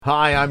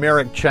Hi, I'm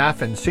Eric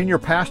Chaffin, Senior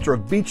Pastor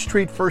of Beach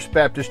Street First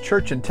Baptist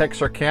Church in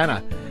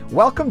Texarkana.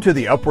 Welcome to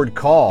the Upward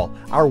Call,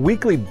 our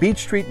weekly Beach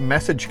Street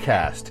message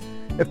cast.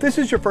 If this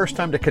is your first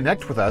time to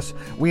connect with us,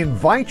 we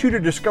invite you to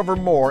discover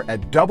more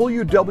at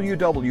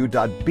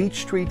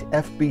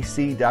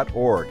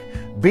www.beachstreetfbc.org.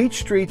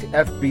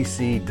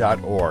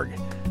 beachstreetfbc.org.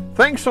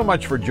 Thanks so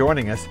much for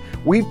joining us.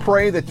 We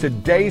pray that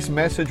today's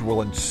message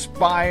will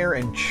inspire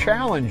and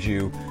challenge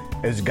you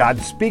as God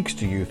speaks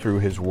to you through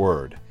His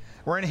Word.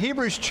 We're in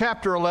Hebrews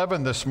chapter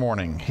 11 this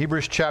morning.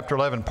 Hebrews chapter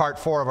 11, part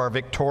 4 of our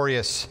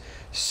Victorious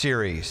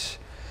series.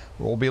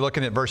 We'll be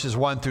looking at verses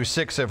 1 through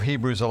 6 of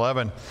Hebrews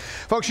 11.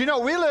 Folks, you know,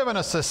 we live in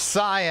a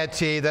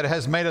society that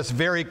has made us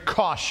very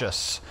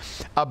cautious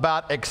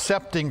about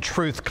accepting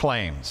truth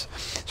claims.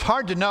 It's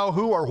hard to know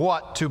who or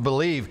what to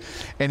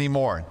believe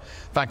anymore.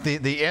 In fact,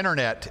 the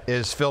internet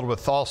is filled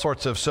with all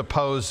sorts of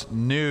supposed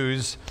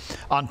news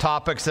on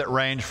topics that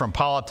range from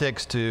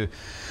politics to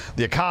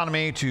the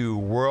economy, to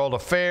world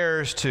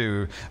affairs,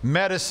 to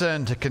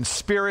medicine, to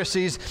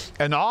conspiracies.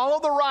 And all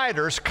of the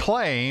writers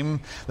claim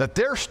that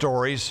their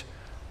stories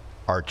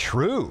are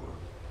true.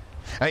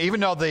 Even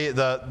though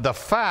the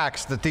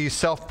facts that these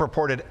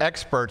self-purported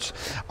experts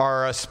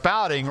are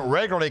spouting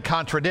regularly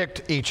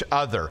contradict each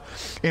other.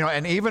 You know,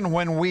 and even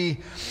when we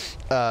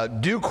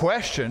do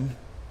question,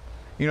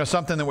 you know,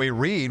 something that we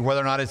read,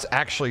 whether or not it's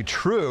actually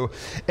true,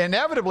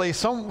 inevitably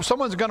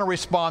someone's going to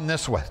respond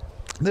this way.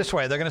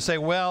 They're going to say,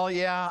 well,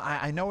 yeah,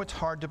 I know it's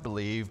hard to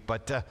believe,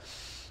 but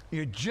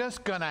you're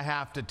just going to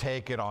have to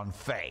take it on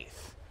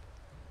faith.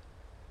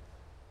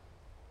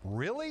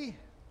 Really?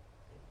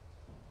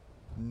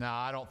 No,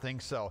 I don't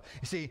think so.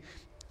 You see,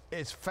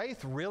 is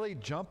faith really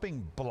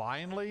jumping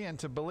blindly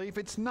into belief?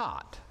 It's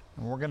not.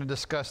 And we're going to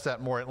discuss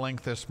that more at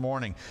length this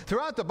morning.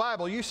 Throughout the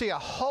Bible, you see a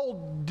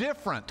whole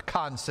different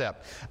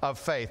concept of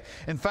faith.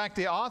 In fact,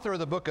 the author of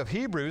the book of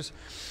Hebrews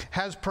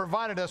has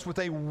provided us with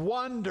a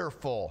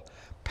wonderful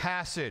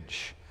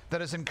passage that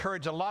has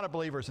encouraged a lot of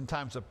believers in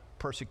times of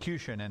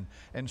persecution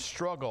and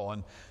struggle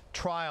and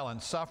trial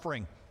and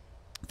suffering.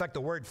 In fact,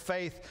 the word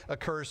faith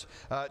occurs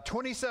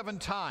 27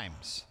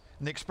 times.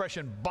 And the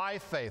expression by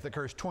faith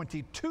occurs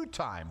 22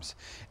 times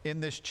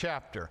in this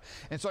chapter.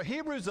 And so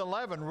Hebrews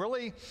 11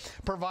 really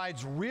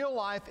provides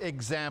real-life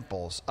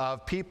examples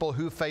of people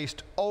who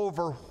faced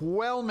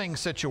overwhelming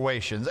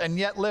situations and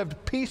yet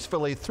lived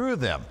peacefully through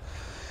them,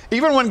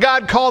 even when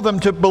God called them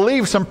to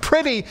believe some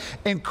pretty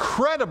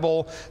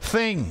incredible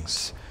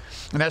things.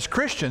 And as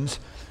Christians,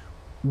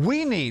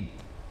 we need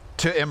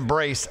to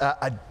embrace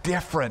a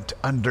different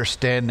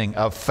understanding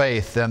of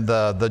faith than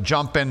the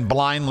jump in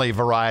blindly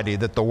variety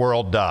that the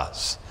world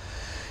does.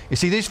 You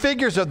see, these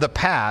figures of the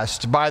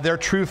past, by their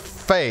true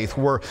faith,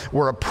 were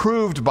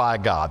approved by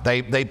God.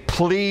 They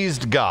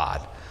pleased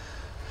God.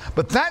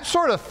 But that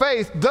sort of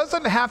faith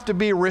doesn't have to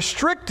be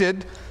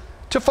restricted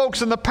to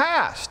folks in the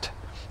past.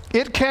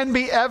 It can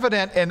be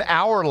evident in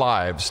our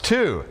lives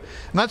too.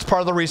 And that's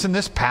part of the reason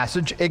this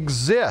passage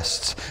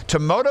exists, to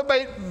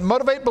motivate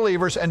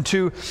believers and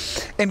to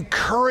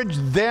encourage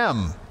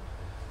them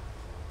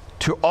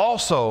to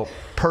also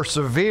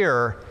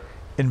persevere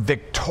in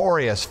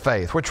victorious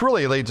faith, which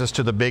really leads us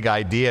to the big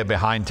idea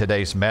behind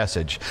today's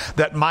message,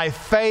 that my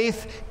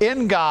faith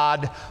in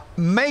God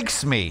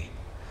makes me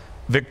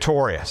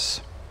victorious.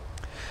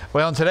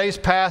 Well, in today's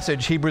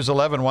passage, Hebrews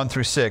 11, 1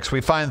 through 6, we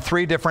find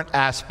three different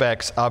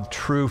aspects of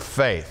true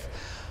faith.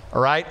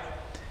 All right?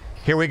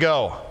 Here we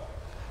go.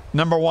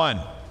 Number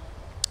one,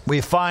 we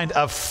find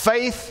a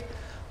faith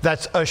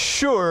that's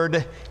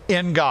assured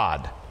in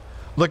God.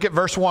 Look at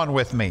verse 1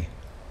 with me.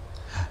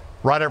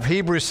 Writer of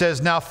Hebrews says,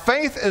 now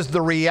faith is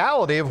the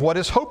reality of what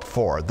is hoped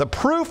for, the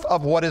proof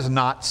of what is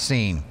not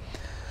seen.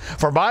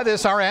 For by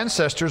this our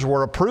ancestors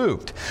were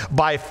approved.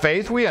 By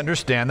faith we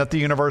understand that the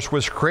universe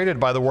was created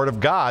by the Word of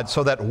God,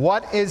 so that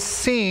what is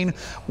seen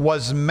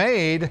was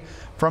made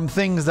from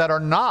things that are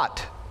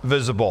not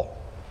visible.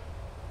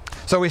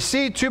 So we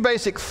see two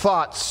basic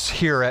thoughts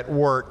here at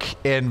work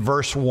in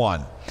verse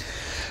 1.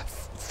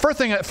 First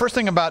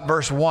thing about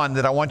verse 1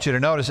 that I want you to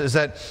notice is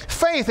that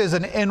faith is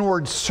an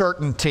inward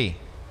certainty.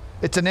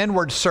 It's an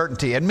inward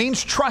certainty. It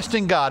means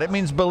trusting God. It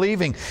means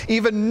believing,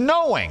 even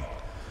knowing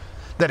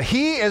that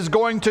He is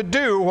going to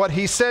do what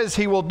He says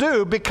He will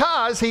do,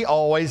 because He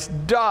always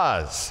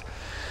does.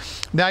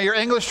 Now, your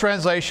English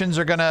translations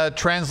are going to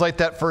translate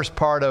that first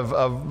part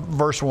of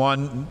verse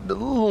 1 a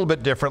little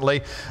bit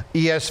differently.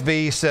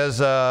 ESV says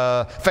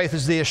faith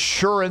is the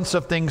assurance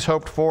of things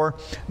hoped for.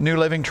 New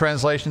Living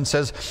Translation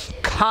says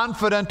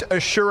confident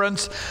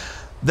assurance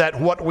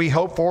that what we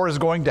hope for is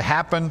going to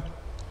happen.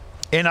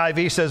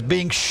 NIV says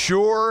being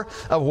sure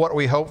of what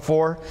we hope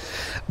for.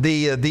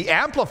 The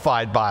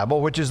Amplified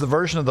Bible, which is the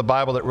version of the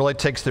Bible that really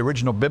takes the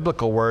original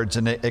biblical words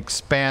and it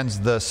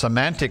expands the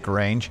semantic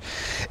range,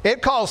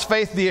 it calls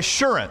faith the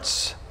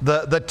assurance,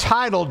 the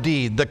title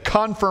deed, the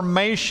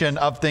confirmation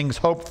of things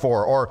hoped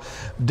for, or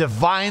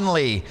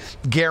divinely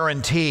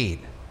guaranteed.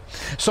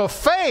 So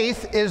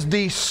faith is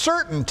the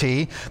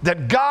certainty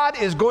that God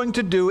is going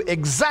to do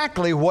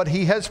exactly what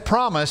He has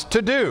promised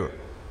to do.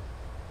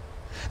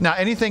 Now,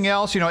 anything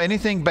else,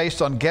 anything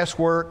based on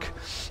guesswork,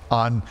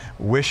 on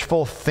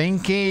wishful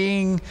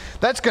thinking,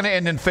 that's going to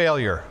end in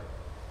failure.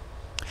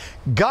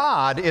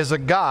 God is a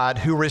God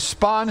who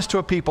responds to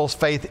a people's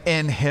faith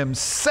in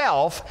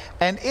Himself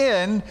and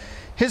in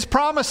His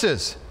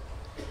promises.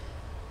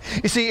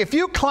 You see, if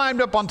you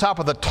climbed up on top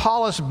of the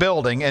tallest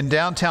building in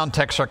downtown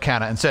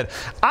Texarkana and said,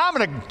 I'm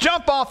going to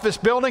jump off this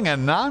building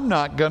and I'm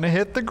not going to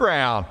hit the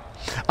ground.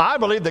 I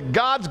believe that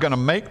God's going to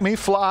make me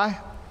fly.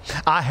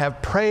 I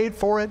have prayed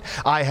for it.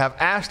 I have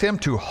asked Him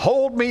to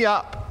hold me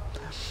up.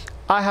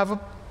 I have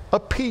a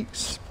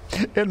peace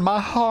in my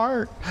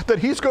heart that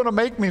He's going to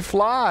make me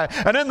fly.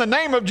 And in the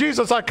name of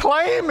Jesus, I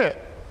claim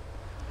it.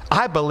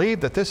 I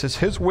believe that this is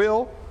His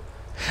will.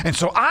 And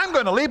so I'm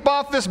going to leap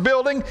off this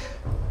building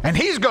and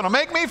He's going to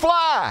make me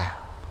fly.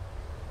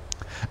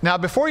 Now,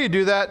 before you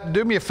do that,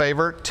 do me a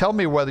favor. Tell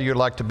me whether you'd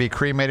like to be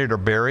cremated or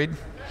buried.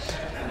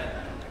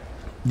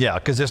 Yeah,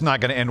 because it's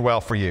not going to end well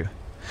for you.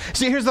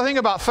 See, here's the thing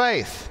about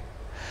faith.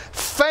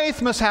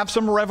 Faith must have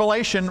some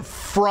revelation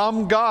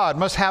from God,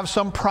 must have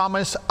some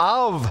promise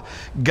of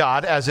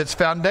God as its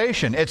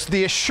foundation. It's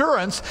the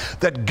assurance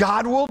that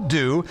God will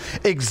do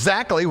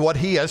exactly what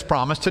He has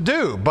promised to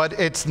do. But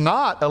it's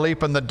not a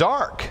leap in the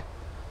dark.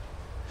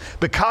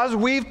 Because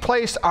we've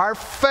placed our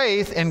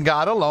faith in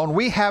God alone,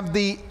 we have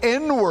the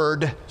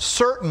inward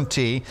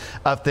certainty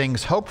of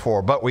things hoped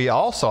for. But we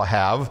also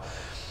have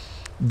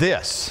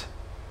this.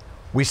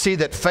 We see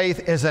that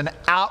faith is an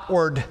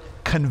outward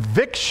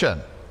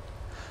conviction.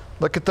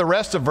 Look at the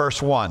rest of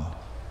verse 1.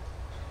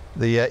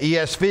 The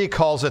ESV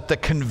calls it the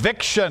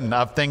conviction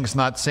of things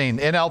not seen.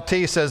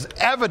 NLT says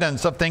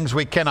evidence of things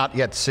we cannot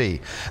yet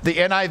see. The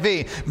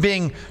NIV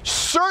being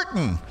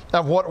certain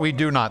of what we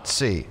do not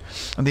see.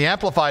 And the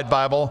Amplified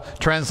Bible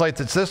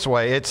translates it this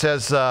way. It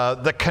says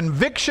the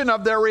conviction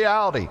of their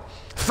reality.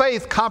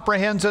 Faith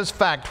comprehends as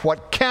fact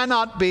what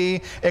cannot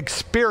be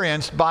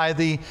experienced by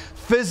the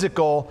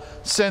physical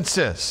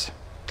senses.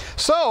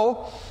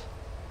 So,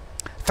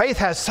 faith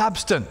has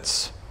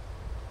substance.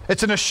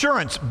 It's an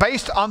assurance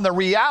based on the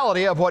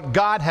reality of what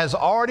God has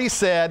already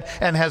said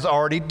and has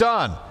already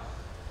done.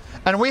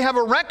 And we have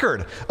a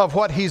record of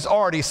what He's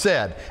already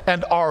said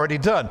and already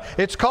done.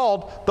 It's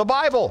called the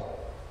Bible.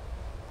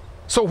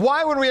 So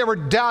why would we ever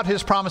doubt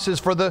His promises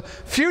for the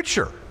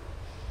future?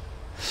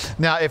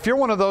 Now, if you're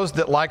one of those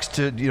that likes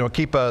to,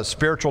 keep a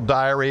spiritual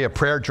diary, a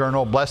prayer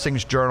journal,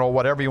 blessings journal,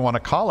 whatever you want to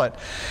call it,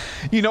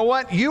 you know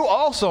what? You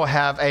also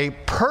have a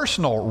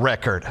personal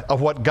record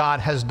of what God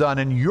has done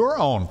in your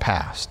own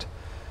past.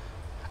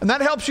 And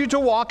that helps you to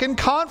walk in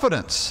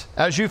confidence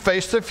as you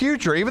face the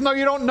future, even though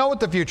you don't know what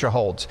the future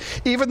holds,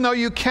 even though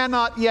you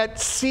cannot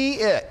yet see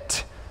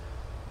it.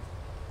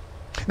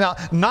 Now,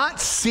 not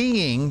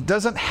seeing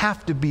doesn't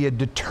have to be a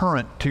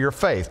deterrent to your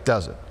faith,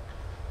 does it?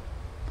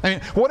 I mean,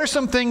 what are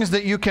some things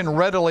that you can't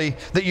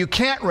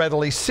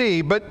readily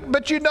see,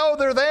 but you know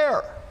they're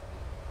there?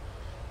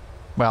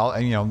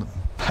 Well,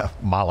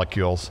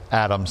 molecules,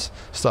 atoms,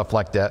 stuff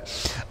like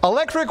that.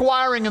 Electric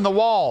wiring in the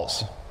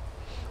walls.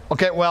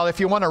 Okay, well, if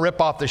you want to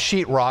rip off the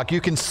sheetrock, you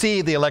can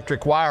see the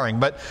electric wiring,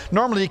 but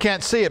normally you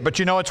can't see it, but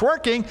you know it's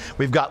working.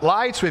 We've got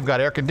lights, we've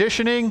got air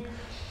conditioning.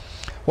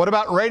 What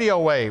about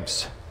radio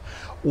waves?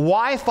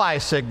 Wi-Fi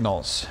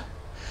signals.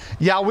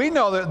 Yeah, we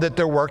know that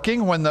they're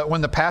working when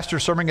the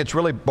pastor's sermon gets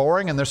really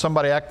boring and there's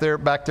somebody back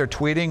there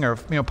tweeting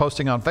or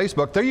posting on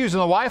Facebook. They're using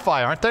the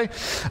Wi-Fi, aren't they?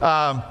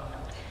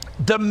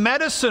 The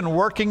medicine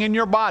working in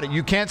your body.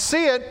 You can't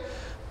see it,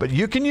 but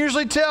you can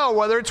usually tell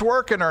whether it's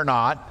working or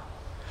not.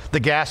 The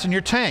gas in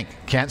your tank.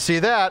 Can't see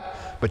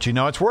that, but you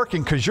know it's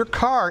working because your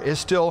car is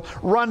still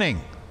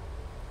running.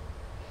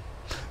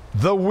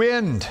 The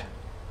wind.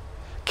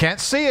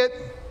 Can't see it,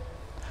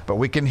 but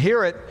we can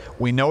hear it.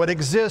 We know it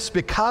exists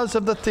because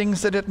of the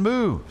things that it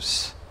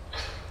moves.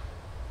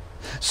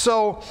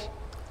 So,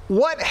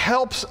 what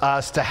helps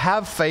us to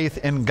have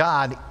faith in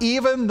God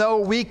even though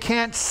we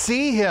can't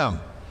see Him?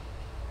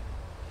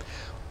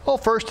 Well,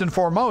 first and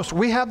foremost,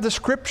 we have the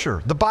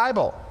Scripture, the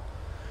Bible.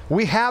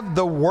 We have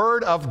the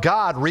Word of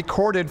God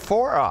recorded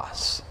for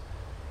us.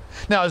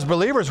 Now, as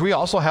believers, we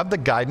also have the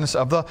guidance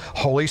of the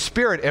Holy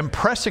Spirit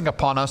impressing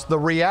upon us the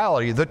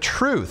reality, the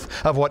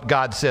truth of what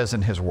God says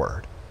in His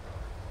Word.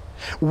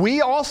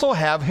 We also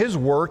have His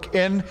work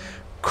in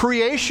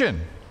creation.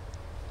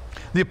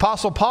 The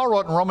Apostle Paul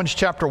wrote in Romans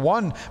chapter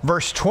 1,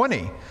 verse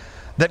 20,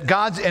 that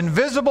God's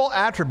invisible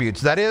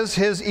attributes, that is,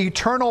 His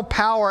eternal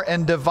power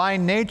and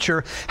divine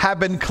nature, have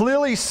been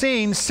clearly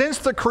seen since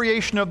the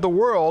creation of the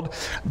world,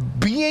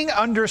 being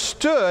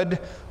understood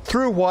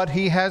through what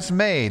He has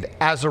made.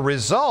 As a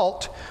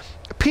result,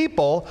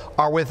 people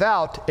are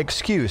without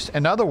excuse.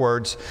 In other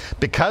words,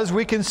 because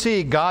we can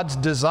see God's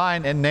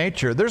design and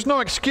nature, there's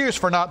no excuse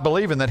for not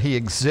believing that He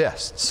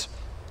exists.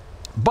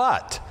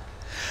 But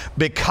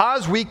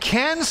because we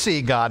can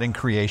see God in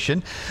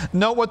creation,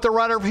 note what the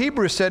writer of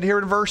Hebrews said here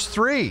in verse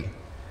 3.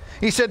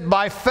 He said,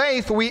 by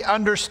faith we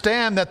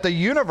understand that the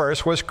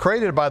universe was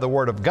created by the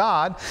Word of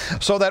God,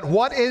 so that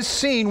what is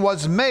seen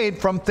was made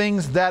from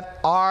things that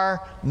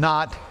are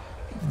not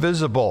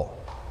visible.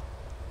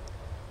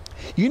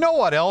 You know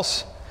what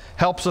else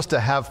helps us to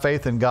have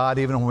faith in God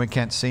even when we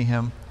can't see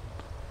Him?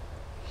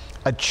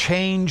 A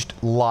changed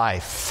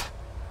life.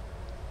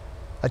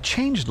 A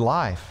changed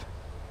life.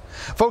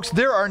 Folks,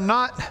 there are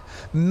not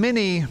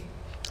many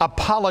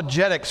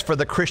apologetics for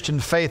the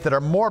Christian faith that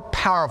are more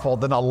powerful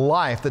than a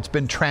life that's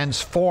been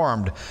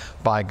transformed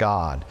by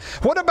God.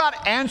 What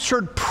about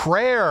answered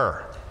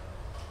prayer?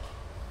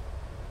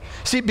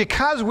 See,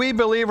 because we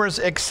believers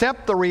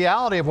accept the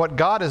reality of what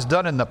God has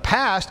done in the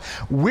past,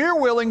 we're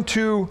willing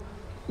to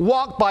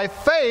walk by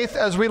faith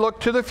as we look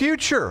to the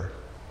future.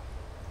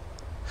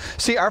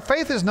 See, our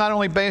faith is not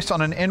only based on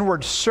an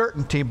inward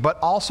certainty, but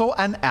also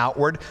an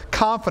outward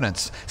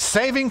confidence.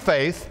 Saving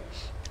faith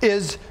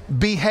is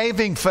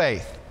behaving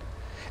faith.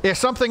 If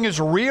something is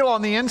real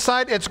on the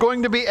inside, it's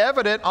going to be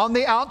evident on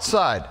the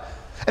outside.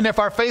 And if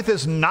our faith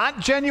is not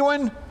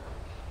genuine,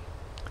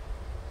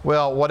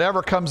 well,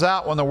 whatever comes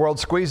out when the world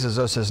squeezes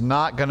us is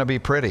not going to be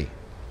pretty.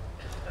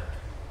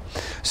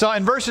 So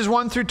in verses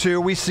 1 through 2,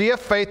 we see a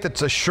faith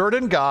that's assured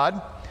in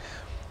God,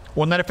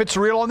 one that if it's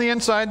real on the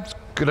inside, it's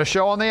going to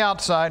show on the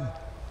outside.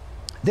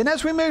 Then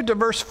as we move to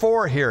verse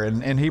 4 here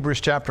in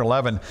Hebrews chapter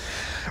 11,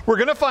 we're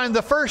going to find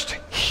the first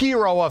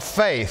hero of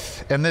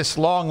faith in this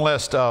long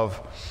list of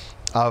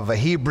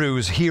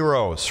Hebrews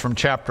heroes from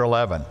chapter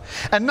 11.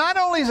 And not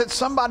only is it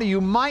somebody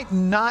you might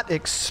not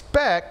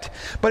expect,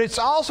 but it's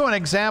also an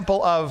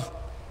example of,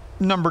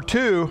 number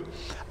 2,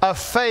 a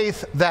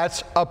faith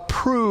that's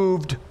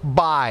approved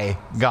by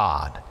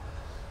God.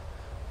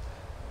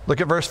 Look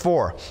at verse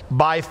 4.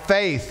 By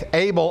faith,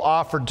 Abel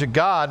offered to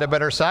God a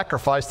better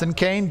sacrifice than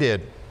Cain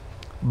did.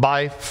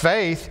 By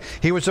faith,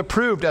 he was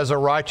approved as a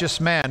righteous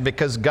man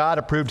because God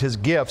approved his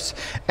gifts.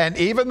 And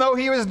even though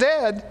he was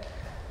dead,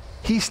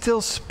 he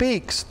still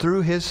speaks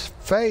through his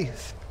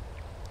faith.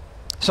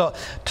 So,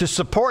 to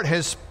support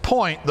his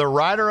point, the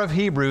writer of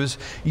Hebrews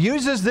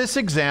uses this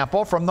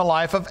example from the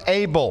life of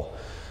Abel,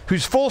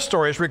 whose full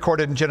story is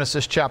recorded in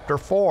Genesis chapter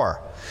 4.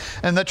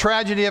 And the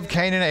tragedy of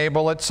Cain and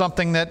Abel, it's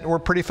something that we're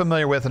pretty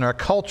familiar with in our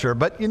culture.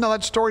 But,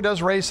 that story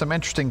does raise some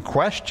interesting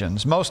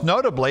questions. Most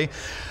notably,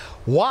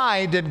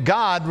 why did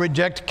God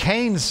reject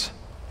Cain's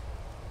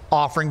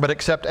offering but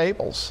accept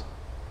Abel's?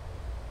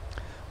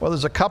 Well,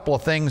 there's a couple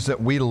of things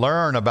that we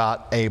learn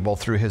about Abel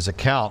through his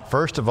account.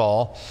 First of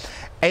all,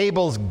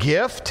 Abel's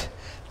gift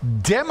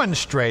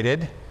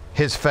demonstrated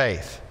his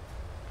faith.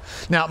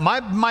 Now,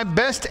 my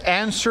best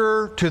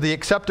answer to the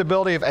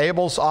acceptability of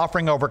Abel's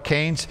offering over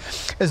Cain's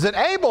is that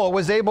Abel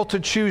was able to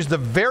choose the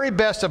very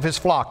best of his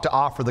flock to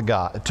offer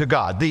to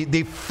God,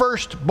 the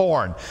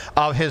firstborn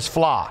of his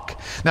flock.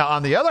 Now,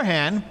 on the other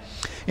hand,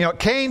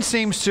 Cain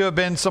seems to have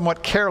been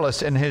somewhat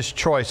careless in his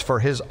choice for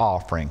his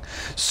offering.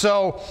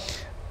 So,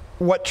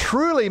 what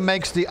truly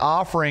makes the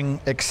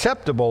offering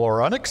acceptable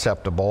or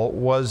unacceptable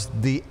was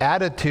the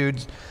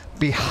attitudes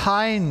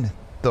behind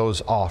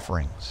those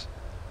offerings.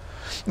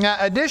 Now,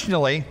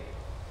 additionally,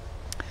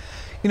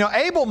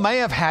 Abel may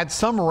have had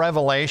some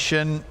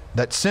revelation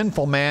that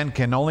sinful man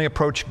can only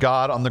approach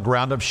God on the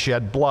ground of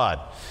shed blood.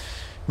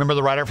 Remember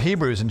the writer of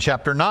Hebrews in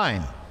chapter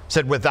 9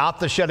 said,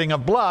 without the shedding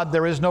of blood,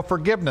 there is no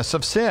forgiveness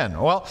of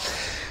sin. Well,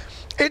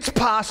 it's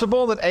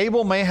possible that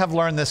Abel may have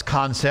learned this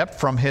concept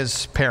from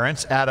his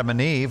parents, Adam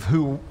and Eve,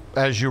 who,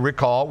 as you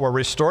recall, were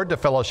restored to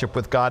fellowship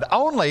with God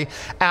only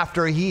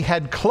after he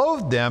had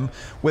clothed them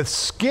with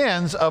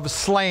skins of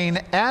slain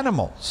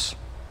animals.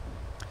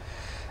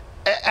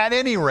 At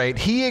any rate,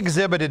 he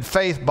exhibited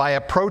faith by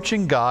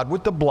approaching God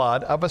with the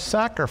blood of a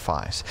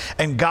sacrifice.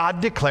 And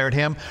God declared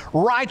him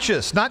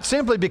righteous, not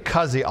simply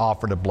because he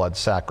offered a blood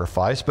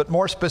sacrifice, but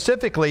more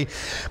specifically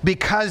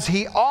because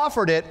he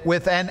offered it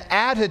with an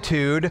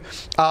attitude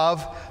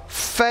of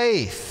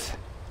faith.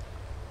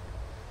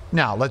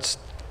 Now, let's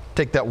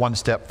take that one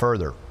step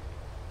further.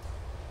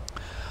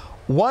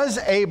 Was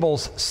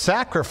Abel's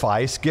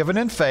sacrifice given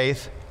in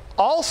faith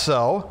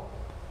also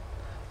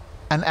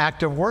an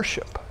act of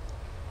worship?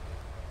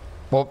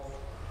 Well,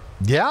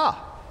 yeah.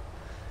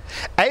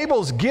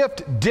 Abel's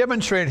gift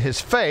demonstrated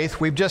his faith.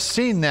 We've just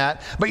seen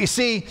that. But you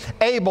see,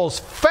 Abel's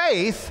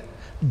faith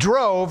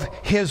drove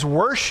his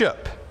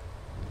worship.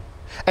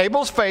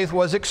 Abel's faith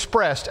was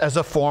expressed as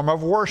a form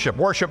of worship.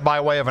 Worship by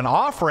way of an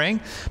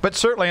offering, but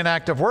certainly an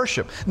act of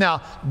worship.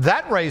 Now,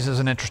 that raises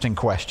an interesting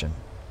question.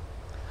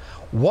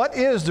 What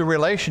is the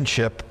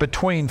relationship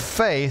between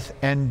faith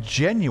and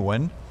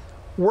genuine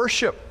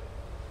worship?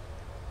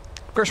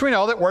 Of course, we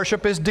know that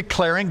worship is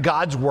declaring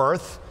God's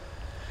worth,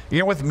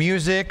 with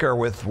music or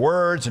with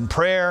words and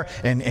prayer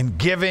and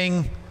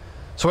giving.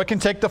 So it can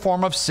take the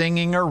form of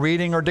singing or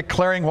reading or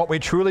declaring what we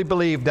truly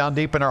believe down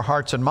deep in our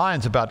hearts and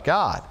minds about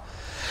God.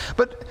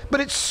 But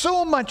it's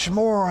so much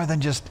more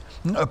than just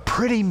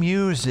pretty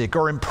music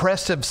or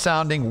impressive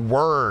sounding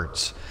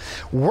words.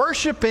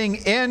 Worshiping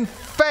in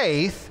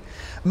faith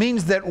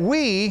means that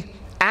we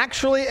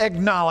actually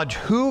acknowledge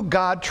who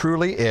God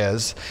truly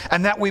is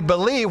and that we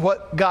believe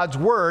what God's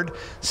Word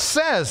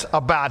says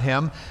about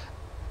Him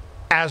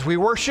as we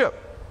worship.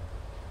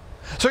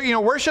 So,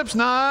 worship's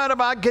not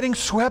about getting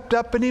swept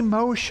up in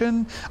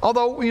emotion.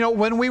 Although,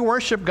 when we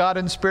worship God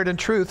in spirit and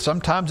truth,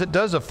 sometimes it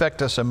does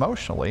affect us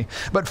emotionally.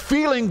 But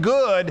feeling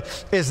good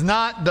is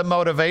not the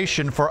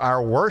motivation for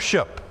our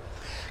worship.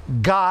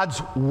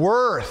 God's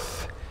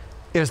worth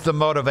is the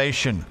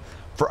motivation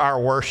for our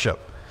worship.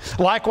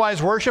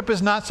 Likewise, worship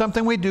is not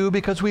something we do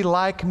because we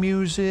like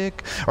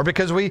music or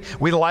because we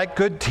like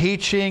good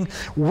teaching.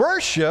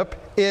 Worship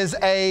is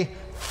a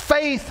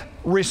faith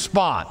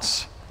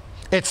response.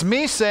 It's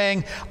me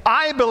saying,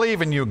 I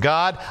believe in you,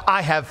 God.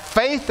 I have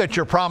faith that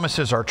your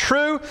promises are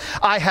true.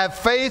 I have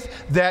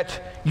faith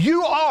that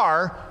you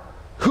are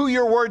who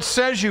your word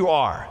says you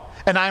are.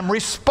 And I'm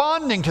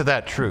responding to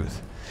that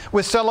truth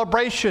with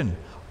celebration,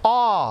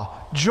 awe,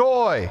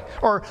 joy,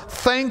 or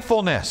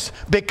thankfulness,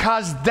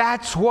 because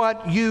that's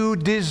what you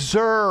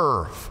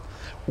deserve.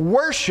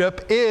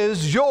 Worship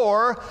is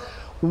your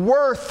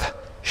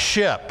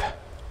worthship.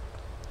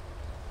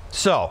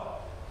 So,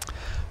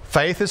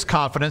 faith is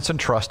confidence and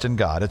trust in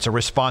God. It's a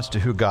response to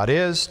who God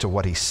is, to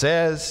what He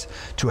says,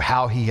 to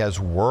how He has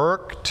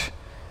worked.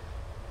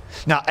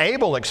 Now,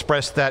 Abel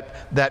expressed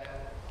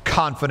that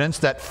confidence,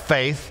 that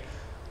faith,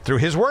 through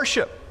his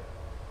worship.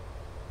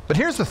 But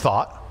here's the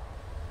thought.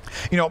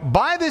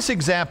 By this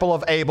example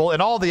of Abel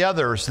and all the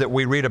others that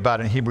we read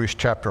about in Hebrews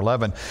chapter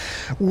 11,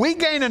 we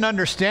gain an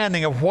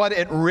understanding of what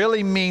it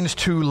really means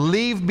to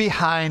leave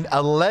behind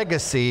a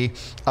legacy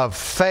of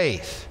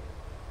faith.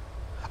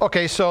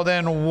 Okay, so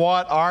then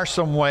what are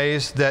some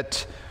ways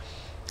that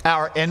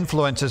our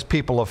influence as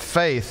people of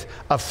faith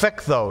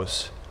affect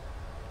those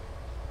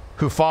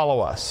who follow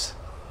us?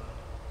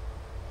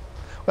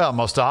 Well,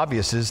 most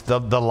obvious is the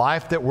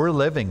life that we're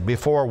living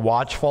before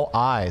watchful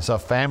eyes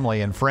of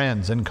family and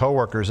friends and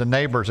coworkers and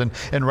neighbors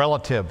and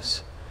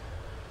relatives.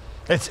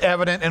 It's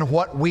evident in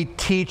what we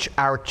teach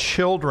our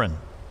children.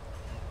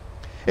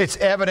 It's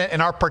evident in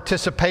our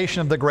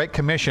participation of the Great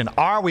Commission.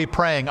 Are we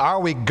praying? Are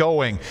we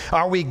going?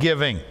 Are we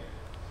giving?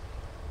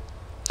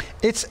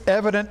 It's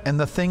evident in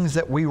the things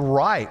that we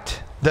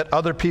write that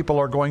other people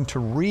are going to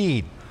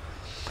read.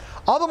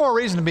 All the more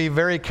reason to be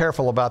very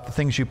careful about the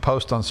things you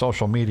post on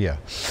social media.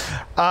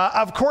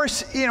 Of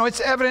course,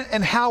 it's evident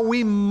in how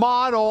we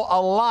model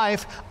a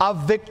life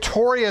of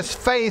victorious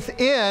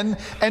faith in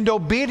and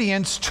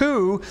obedience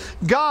to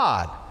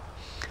God.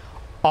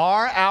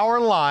 Are our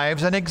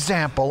lives an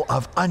example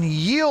of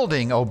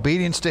unyielding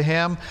obedience to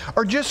Him,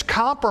 or just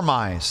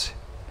compromise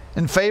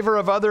in favor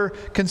of other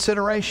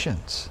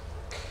considerations?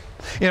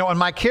 When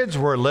my kids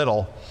were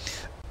little,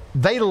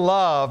 they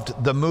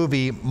loved the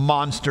movie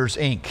Monsters,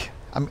 Inc.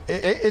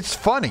 It's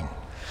funny.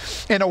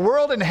 In a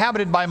world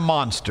inhabited by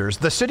monsters,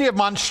 the city of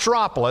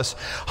Monstropolis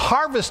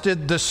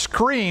harvested the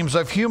screams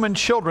of human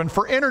children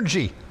for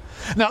energy.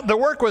 Now, the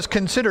work was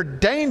considered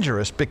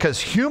dangerous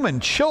because human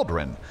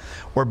children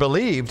were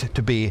believed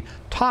to be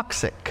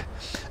toxic.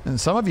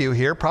 And some of you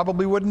here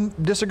probably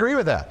wouldn't disagree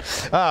with that.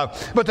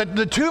 But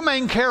the two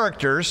main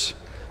characters,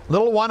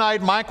 little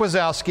one-eyed Mike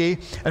Wazowski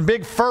and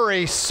big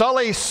furry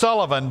Sully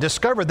Sullivan,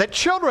 discovered that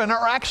children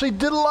are actually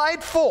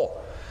delightful,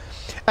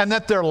 and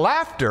that their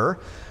laughter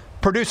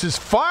produces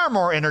far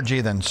more energy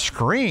than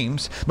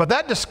screams. But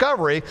that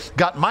discovery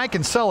got Mike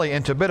and Sully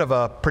into a bit of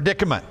a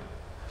predicament.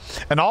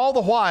 And all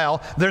the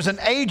while, there's an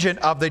agent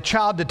of the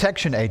child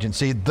detection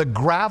agency, the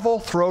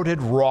gravel-throated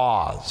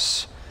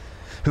Roz,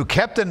 who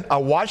kept a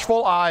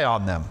watchful eye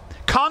on them,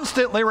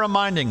 constantly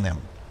reminding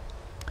them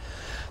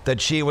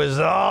that she was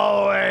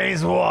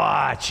always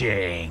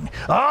watching,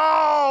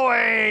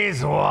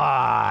 always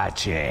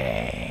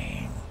watching.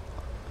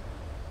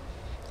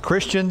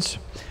 Christians,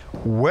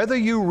 whether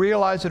you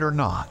realize it or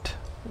not,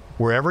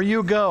 wherever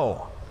you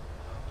go,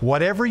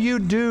 whatever you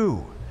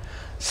do,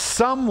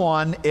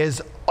 someone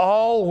is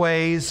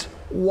always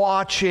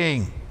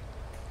watching.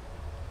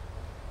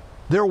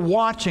 They're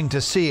watching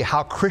to see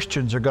how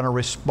Christians are going to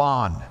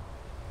respond.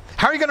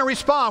 How are you going to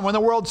respond when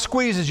the world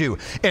squeezes you?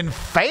 In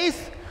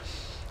faith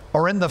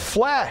or in the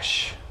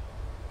flesh?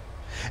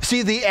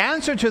 See, the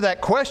answer to that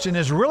question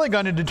is really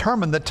going to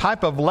determine the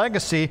type of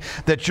legacy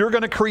that you're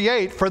going to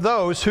create for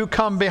those who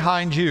come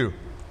behind you.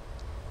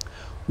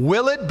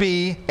 Will it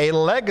be a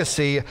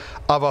legacy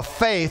of a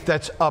faith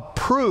that's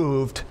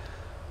approved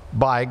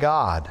by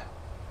God?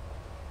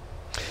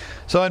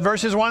 So in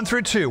verses 1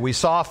 through 2, we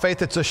saw a faith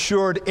that's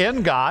assured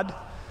in God.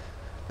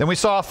 Then we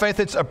saw a faith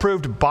that's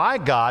approved by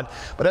God.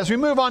 But as we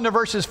move on to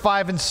verses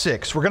 5 and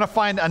 6, we're going to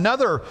find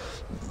another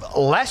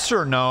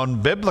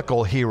lesser-known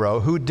biblical hero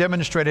who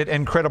demonstrated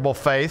incredible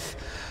faith.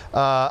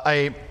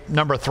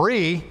 Number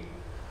 3,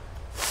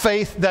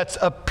 faith that's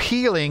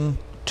appealing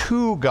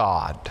to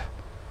God.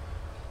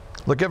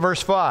 Look at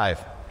verse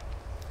 5.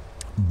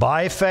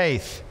 By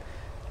faith,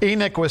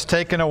 Enoch was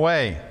taken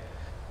away,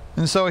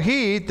 and so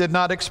he did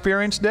not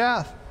experience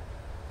death.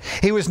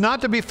 He was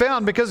not to be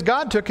found because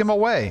God took him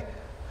away.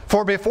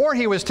 For before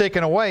he was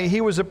taken away,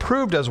 he was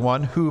approved as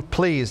one who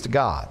pleased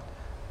God.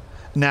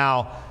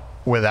 Now,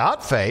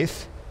 without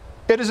faith,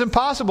 it is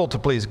impossible to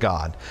please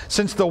God,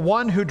 since the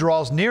one who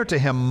draws near to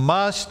Him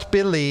must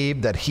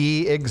believe that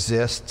He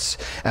exists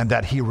and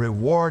that He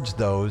rewards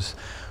those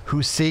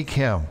who seek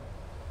Him.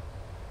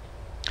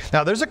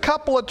 Now, there's a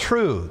couple of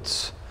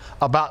truths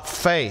about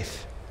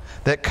faith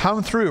that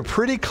come through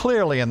pretty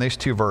clearly in these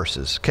two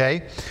verses,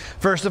 okay?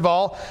 First of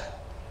all,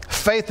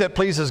 faith that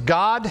pleases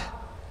God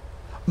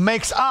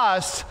makes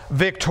us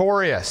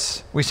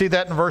victorious. We see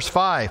that in verse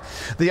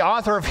 5. The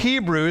author of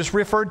Hebrews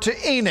referred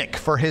to Enoch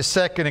for his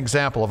second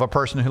example of a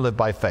person who lived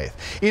by faith.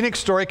 Enoch's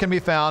story can be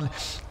found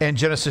in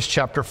Genesis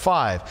chapter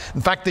 5.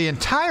 In fact, the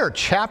entire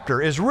chapter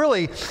is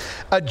really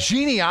a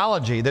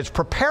genealogy that's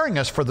preparing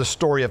us for the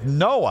story of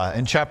Noah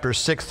in chapters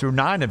 6 through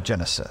 9 of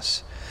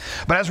Genesis.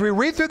 But as we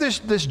read through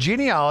this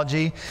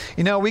genealogy,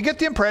 we get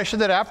the impression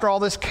that after all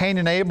this Cain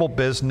and Abel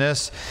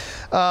business,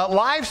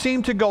 life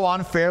seemed to go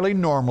on fairly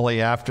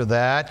normally after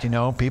that.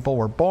 People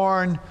were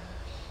born,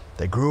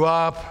 they grew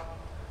up,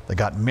 they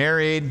got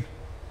married,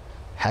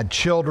 had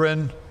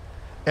children,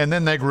 and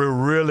then they grew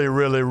really,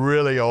 really,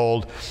 really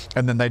old,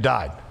 and then they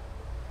died.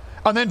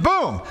 And then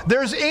boom,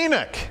 there's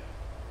Enoch.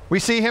 We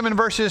see him in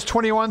verses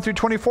 21 through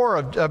 24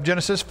 of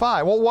Genesis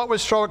 5. Well, what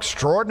was so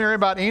extraordinary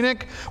about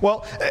Enoch?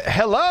 Well,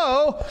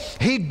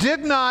 he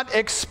did not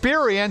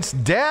experience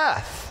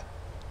death.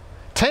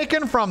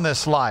 Taken from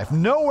this life,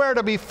 nowhere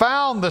to be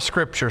found, the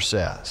Scripture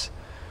says.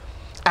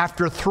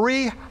 After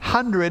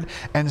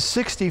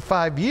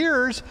 365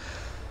 years,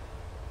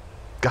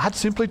 God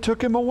simply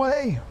took him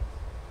away.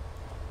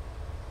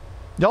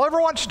 Y'all ever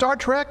watch Star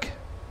Trek?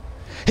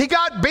 He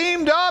got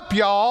beamed up,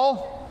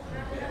 y'all.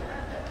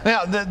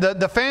 Now,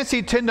 the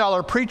fancy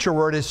 $10 preacher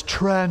word is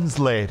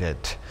translated.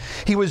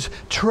 He was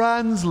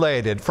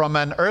translated from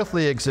an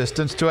earthly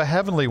existence to a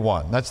heavenly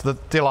one. That's the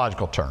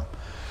theological term.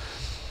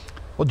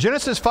 Well,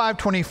 Genesis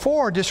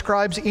 5:24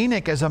 describes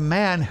Enoch as a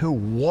man who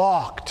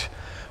walked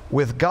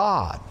with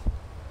God.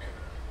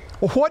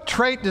 Well, what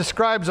trait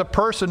describes a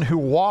person who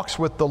walks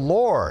with the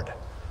Lord?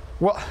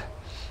 Well,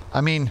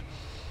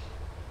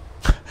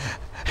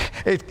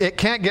 It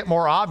can't get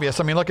more obvious.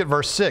 Look at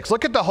verse 6.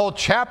 Look at the whole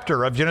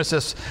chapter of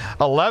Genesis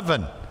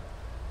 11.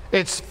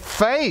 It's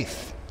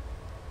faith.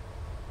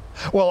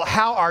 Well,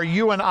 how are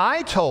you and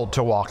I told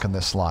to walk in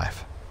this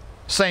life?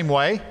 Same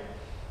way.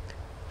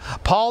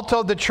 Paul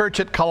told the church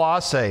at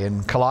Colossae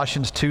in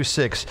Colossians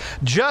 2:6,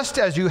 just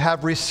as you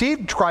have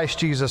received Christ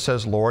Jesus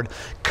as Lord,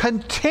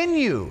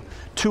 continue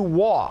to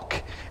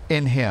walk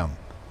in Him.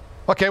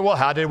 Okay, well,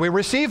 how did we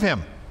receive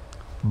Him?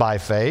 By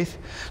faith.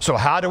 So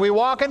how do we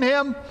walk in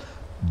Him?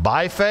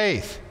 By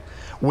faith.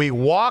 We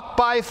walk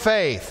by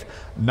faith,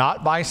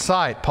 not by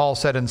sight, Paul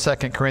said in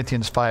 2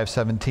 Corinthians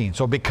 5:17.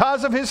 So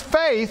because of his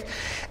faith,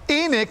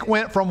 Enoch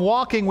went from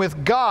walking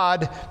with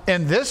God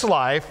in this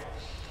life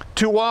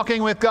to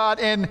walking with God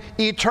in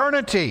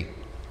eternity.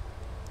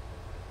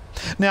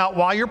 Now,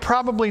 while you're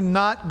probably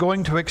not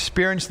going to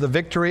experience the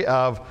victory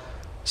of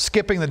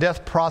skipping the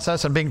death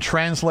process and being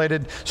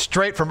translated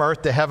straight from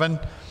earth to heaven,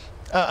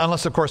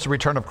 unless, of course, the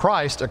return of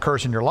Christ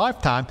occurs in your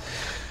lifetime,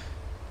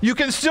 you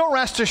can still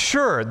rest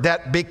assured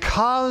that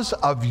because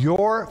of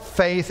your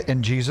faith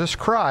in Jesus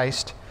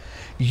Christ,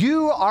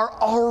 you are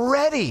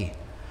already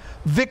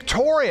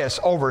victorious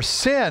over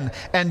sin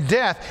and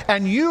death,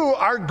 and you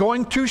are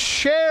going to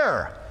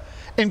share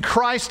in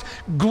Christ's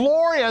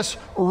glorious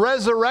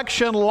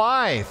resurrection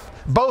life,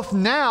 both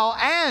now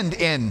and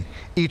in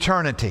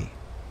eternity.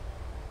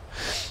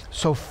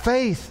 So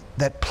faith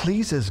that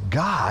pleases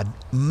God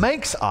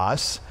makes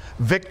us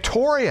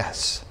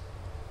victorious.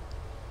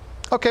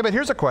 Okay, but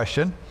here's a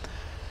question.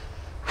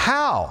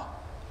 How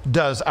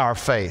does our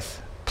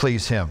faith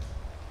please Him?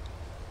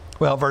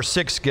 Well, verse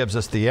 6 gives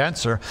us the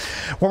answer,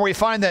 where we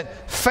find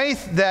that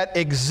faith that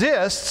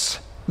exists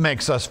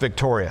makes us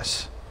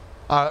victorious.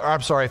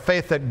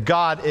 Faith that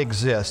God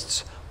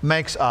exists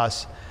makes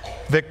us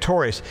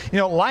victorious.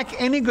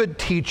 Like any good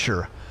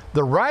teacher,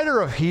 the writer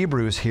of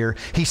Hebrews here,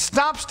 he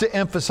stops to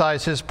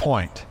emphasize his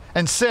point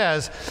and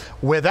says,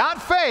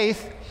 without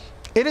faith,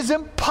 it is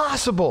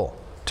impossible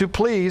to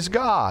please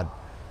God.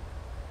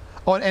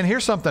 Oh, and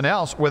here's something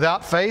else.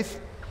 Without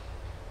faith,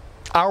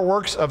 our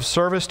works of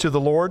service to the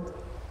Lord,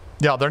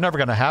 they're never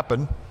going to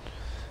happen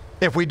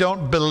if we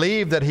don't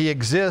believe that He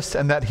exists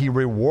and that He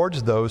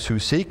rewards those who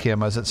seek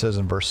Him, as it says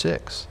in verse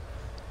 6.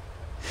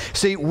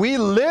 See, we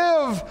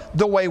live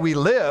the way we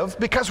live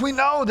because we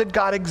know that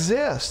God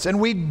exists, and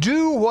we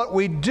do what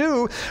we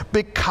do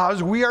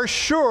because we are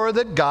sure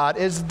that God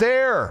is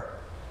there.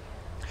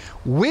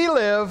 We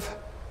live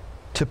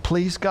to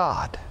please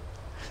God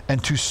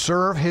and to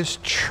serve His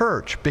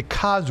church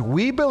because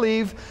we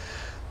believe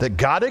that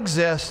God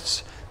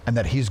exists and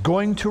that He's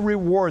going to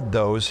reward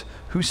those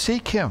who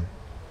seek Him.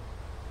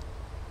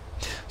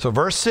 So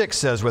verse 6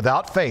 says,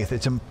 without faith,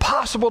 it's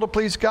impossible to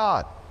please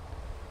God.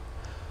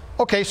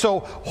 Okay,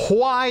 so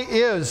why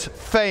is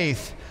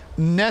faith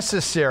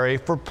necessary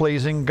for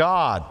pleasing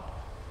God?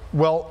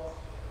 Well,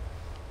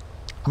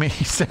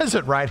 He says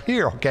it right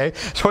here, okay?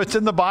 So it's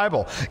in the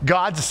Bible.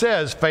 God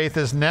says faith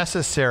is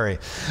necessary.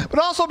 But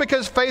also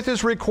because faith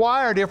is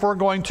required if we're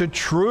going to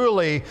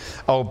truly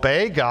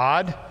obey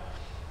God.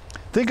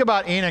 Think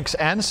about Enoch's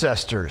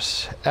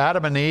ancestors,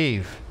 Adam and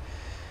Eve.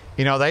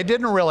 They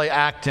didn't really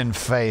act in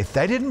faith.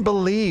 They didn't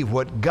believe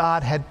what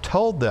God had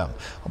told them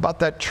about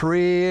that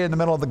tree in the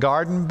middle of the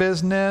garden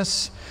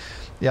business.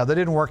 Yeah, that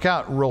didn't work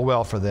out real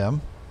well for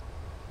them.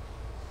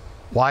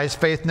 Why is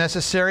faith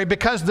necessary?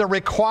 Because the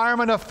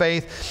requirement of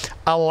faith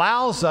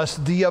allows us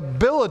the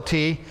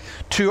ability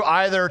to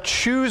either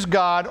choose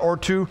God or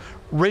to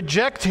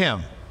reject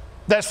Him.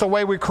 That's the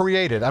way we're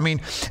created.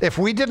 If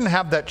we didn't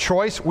have that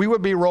choice, we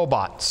would be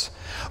robots,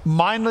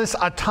 mindless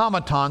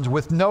automatons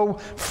with no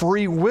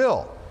free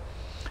will.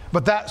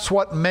 But that's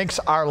what makes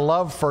our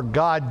love for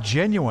God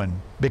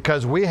genuine,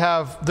 because we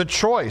have the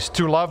choice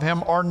to love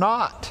Him or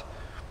not.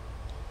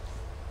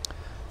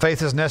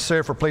 Faith is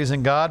necessary for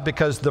pleasing God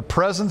because the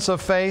presence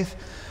of faith,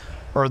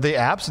 or the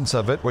absence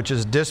of it, which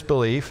is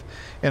disbelief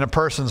in a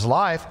person's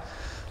life,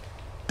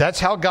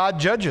 that's how God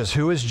judges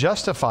who is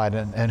justified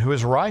and who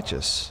is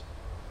righteous.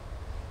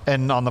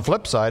 And on the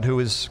flip side, who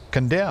is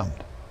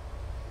condemned.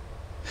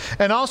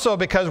 And also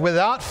because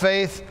without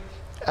faith,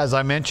 as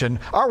I mentioned,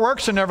 our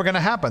works are never going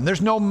to happen.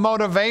 There's no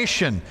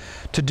motivation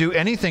to do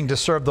anything to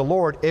serve the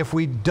Lord if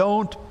we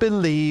don't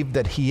believe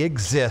that He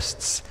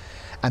exists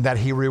and that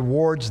He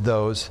rewards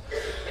those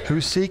who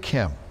seek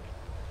Him.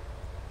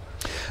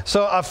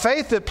 So a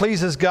faith that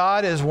pleases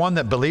God is one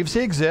that believes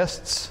He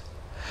exists,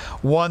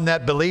 one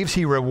that believes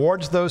He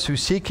rewards those who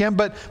seek Him.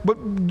 But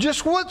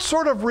just what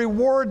sort of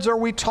rewards are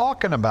we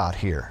talking about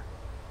here?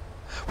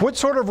 What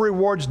sort of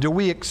rewards do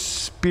we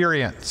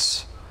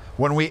experience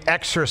when we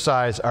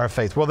exercise our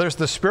faith? Well, there's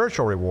the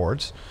spiritual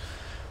rewards.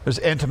 There's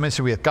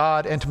intimacy with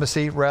God,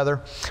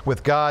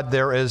 with God.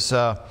 There is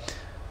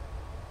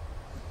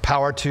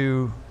power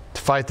to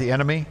fight the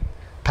enemy,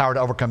 power to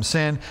overcome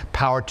sin,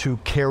 power to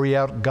carry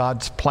out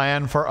God's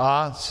plan for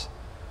us.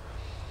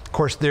 Of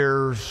course,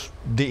 there's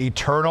the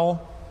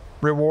eternal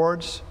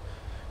rewards.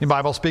 The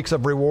Bible speaks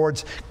of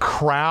rewards,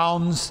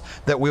 crowns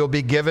that we'll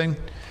be given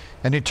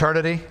in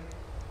eternity,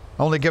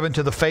 only given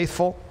to the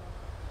faithful.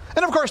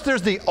 And of course,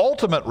 there's the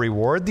ultimate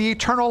reward, the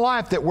eternal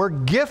life that we're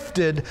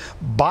gifted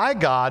by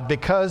God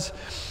because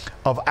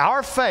of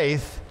our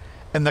faith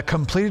in the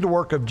completed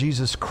work of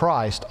Jesus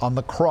Christ on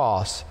the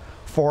cross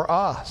for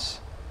us.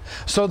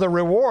 So the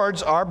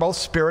rewards are both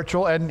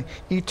spiritual and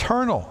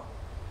eternal.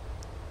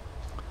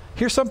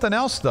 Here's something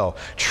else, though.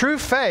 True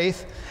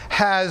faith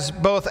has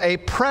both a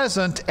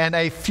present and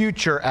a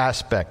future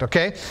aspect,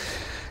 okay?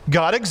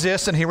 God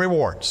exists and He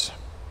rewards.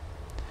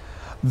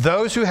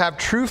 Those who have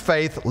true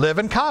faith live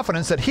in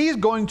confidence that He's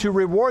going to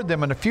reward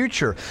them in the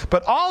future.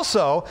 But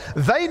also,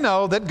 they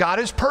know that God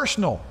is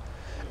personal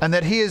and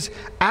that He is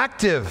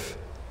active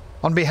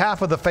on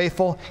behalf of the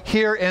faithful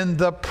here in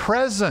the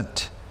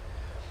present,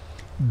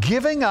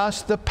 giving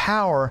us the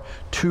power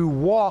to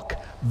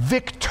walk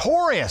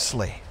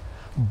victoriously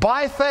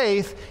by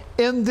faith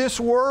in this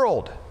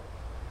world.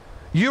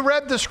 You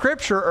read the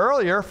scripture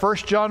earlier, 1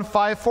 John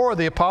 5:4.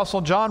 The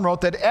Apostle John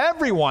wrote that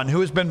everyone who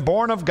has been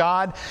born of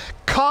God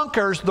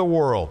conquers the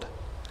world.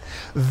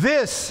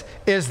 This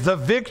is the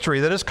victory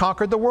that has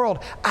conquered the world,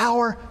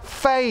 our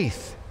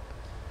faith.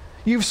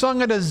 You've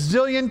sung it a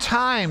zillion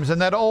times in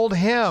that old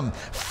hymn.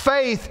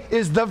 Faith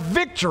is the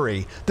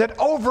victory that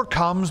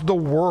overcomes the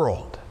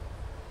world.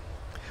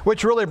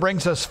 Which really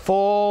brings us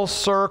full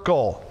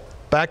circle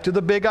back to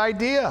the big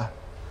idea.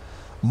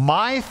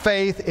 My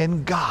faith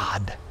in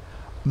God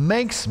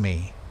makes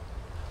me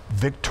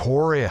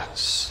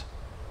victorious.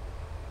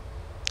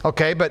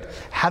 Okay, but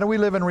how do we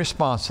live in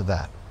response to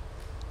that?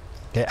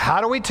 Okay,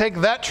 how do we take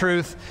that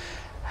truth?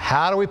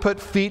 How do we put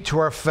feet to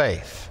our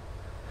faith?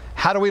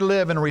 How do we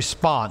live in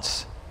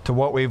response to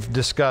what we've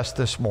discussed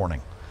this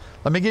morning?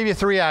 Let me give you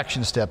 3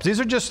 action steps. These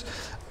are just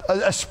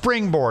a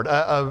springboard,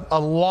 a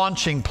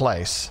launching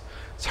place.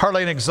 It's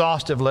hardly an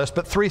exhaustive list,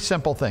 but 3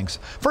 simple things.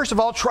 First of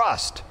all,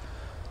 trust.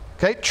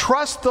 Okay,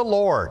 trust the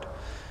Lord.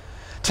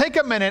 Take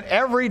a minute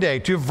every day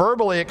to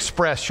verbally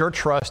express your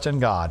trust in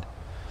God.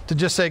 To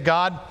just say,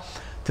 God,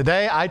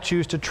 today I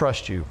choose to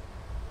trust you.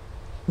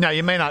 Now,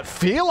 you may not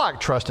feel like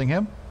trusting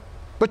Him,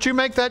 but you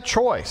make that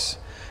choice.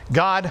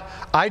 God,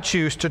 I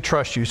choose to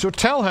trust you. So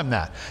tell Him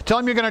that. Tell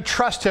Him you're going to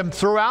trust Him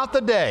throughout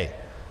the day.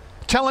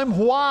 Tell Him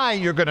why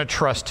you're going to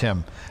trust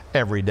Him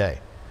every day.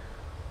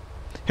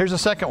 Here's the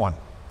second one.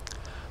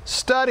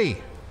 Study.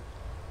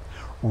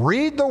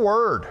 Read the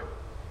Word.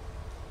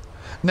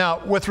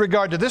 Now, with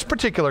regard to this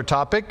particular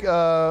topic,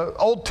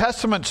 Old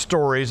Testament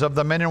stories of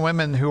the men and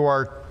women who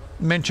are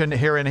mentioned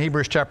here in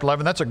Hebrews chapter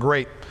 11, that's a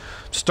great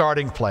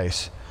starting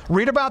place.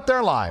 Read about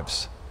their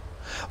lives.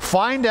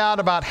 Find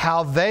out about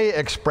how they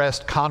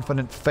expressed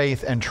confident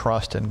faith and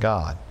trust in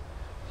God.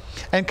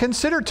 And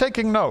consider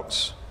taking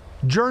notes,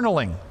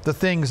 journaling the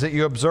things that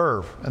you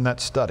observe in that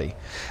study.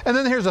 And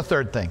then here's a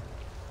third thing.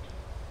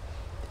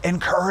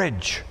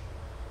 Encourage.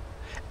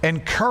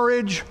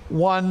 Encourage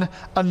one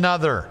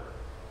another.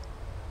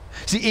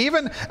 See,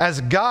 even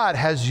as God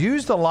has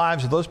used the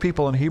lives of those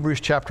people in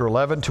Hebrews chapter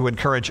 11 to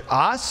encourage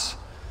us,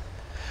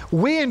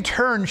 we in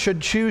turn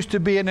should choose to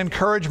be an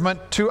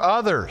encouragement to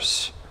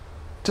others.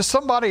 to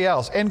somebody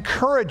else.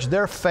 Encourage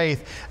their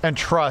faith and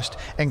trust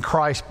in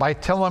Christ by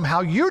telling them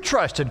how you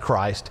trusted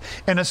Christ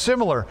in a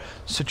similar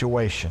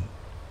situation.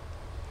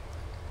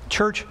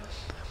 Church,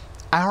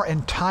 our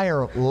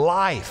entire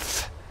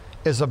life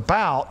is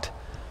about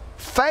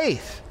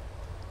faith.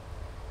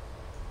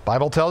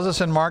 Bible tells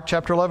us in Mark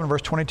chapter 11,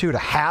 verse 22, to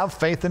have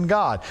faith in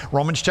God.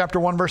 Romans chapter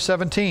 1, verse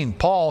 17,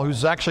 Paul,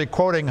 who's actually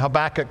quoting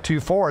Habakkuk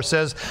 2:4,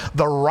 says,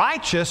 the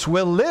righteous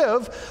will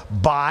live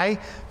by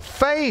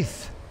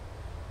faith.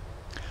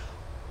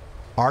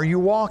 Are you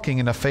walking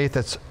in a faith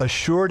that's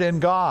assured in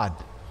God,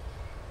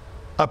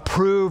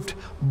 approved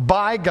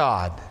by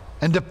God,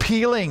 and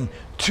appealing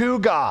to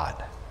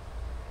God?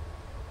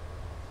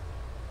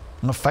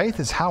 Now, faith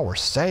is how we're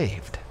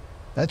saved.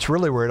 That's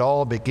really where it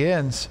all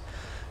begins.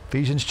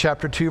 Ephesians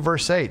chapter 2,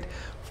 verse 8,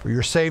 for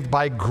you're saved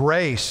by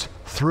grace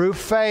through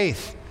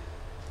faith.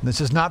 And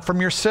this is not from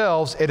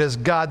yourselves, it is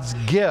God's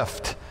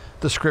gift,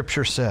 the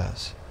Scripture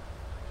says.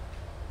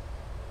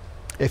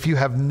 If you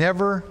have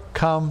never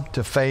come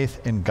to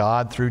faith in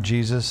God through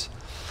Jesus,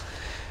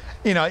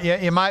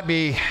 you might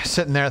be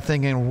sitting there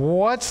thinking,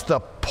 what's the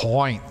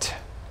point?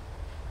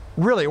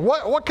 Really,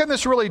 what can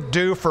this really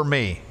do for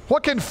me?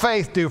 What can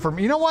faith do for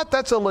me? You know what?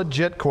 That's a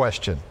legit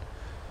question.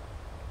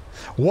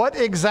 What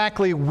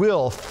exactly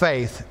will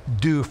faith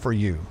do for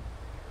you?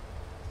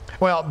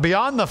 Well,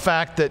 beyond the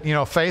fact that,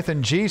 faith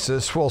in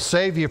Jesus will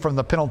save you from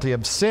the penalty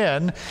of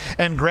sin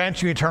and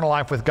grant you eternal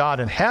life with God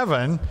in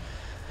heaven,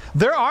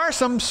 there are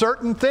some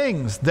certain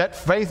things that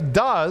faith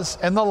does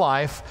in the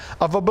life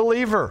of a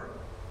believer.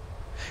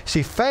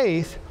 See,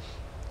 faith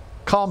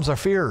calms our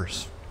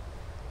fears.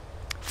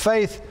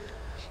 Faith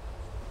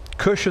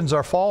cushions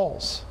our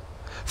falls.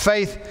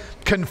 Faith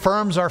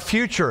confirms our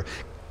future.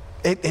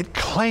 It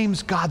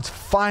claims God's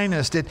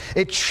finest.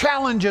 It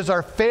challenges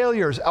our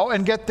failures. Oh,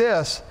 and get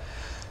this.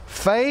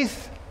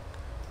 Faith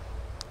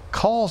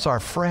calls our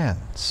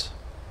friends.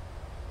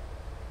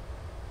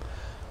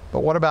 But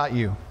what about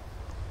you?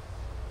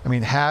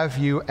 Have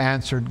you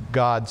answered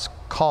God's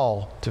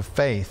call to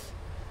faith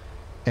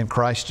in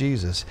Christ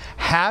Jesus?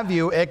 Have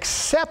you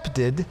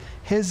accepted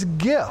His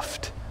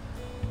gift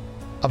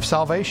of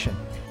salvation?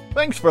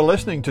 Thanks for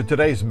listening to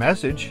today's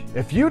message.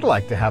 If you'd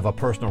like to have a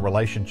personal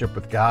relationship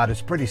with God, it's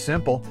pretty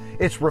simple.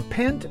 It's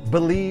repent,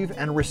 believe,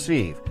 and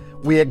receive.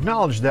 We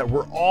acknowledge that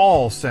we're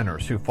all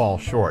sinners who fall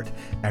short,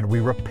 and we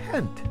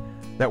repent.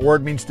 That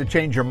word means to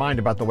change your mind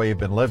about the way you've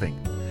been living.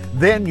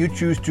 Then you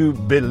choose to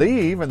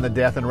believe in the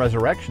death and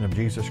resurrection of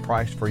Jesus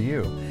Christ for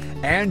you.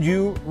 And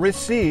you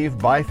receive,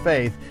 by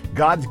faith,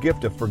 God's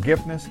gift of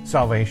forgiveness,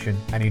 salvation,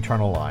 and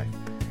eternal life.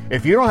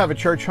 If you don't have a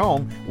church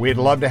home, we'd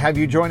love to have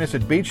you join us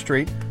at Beach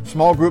Street.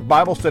 Small group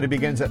Bible study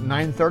begins at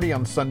 9:30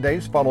 on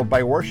Sundays, followed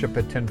by worship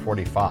at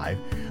 10:45.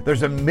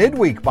 There's a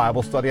midweek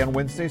Bible study on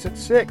Wednesdays at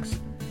 6.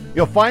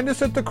 You'll find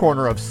us at the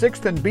corner of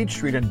 6th and Beach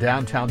Street in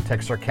downtown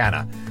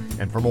Texarkana.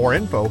 And for more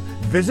info,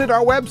 visit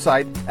our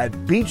website at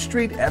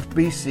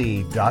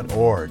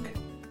beachstreetfbc.org.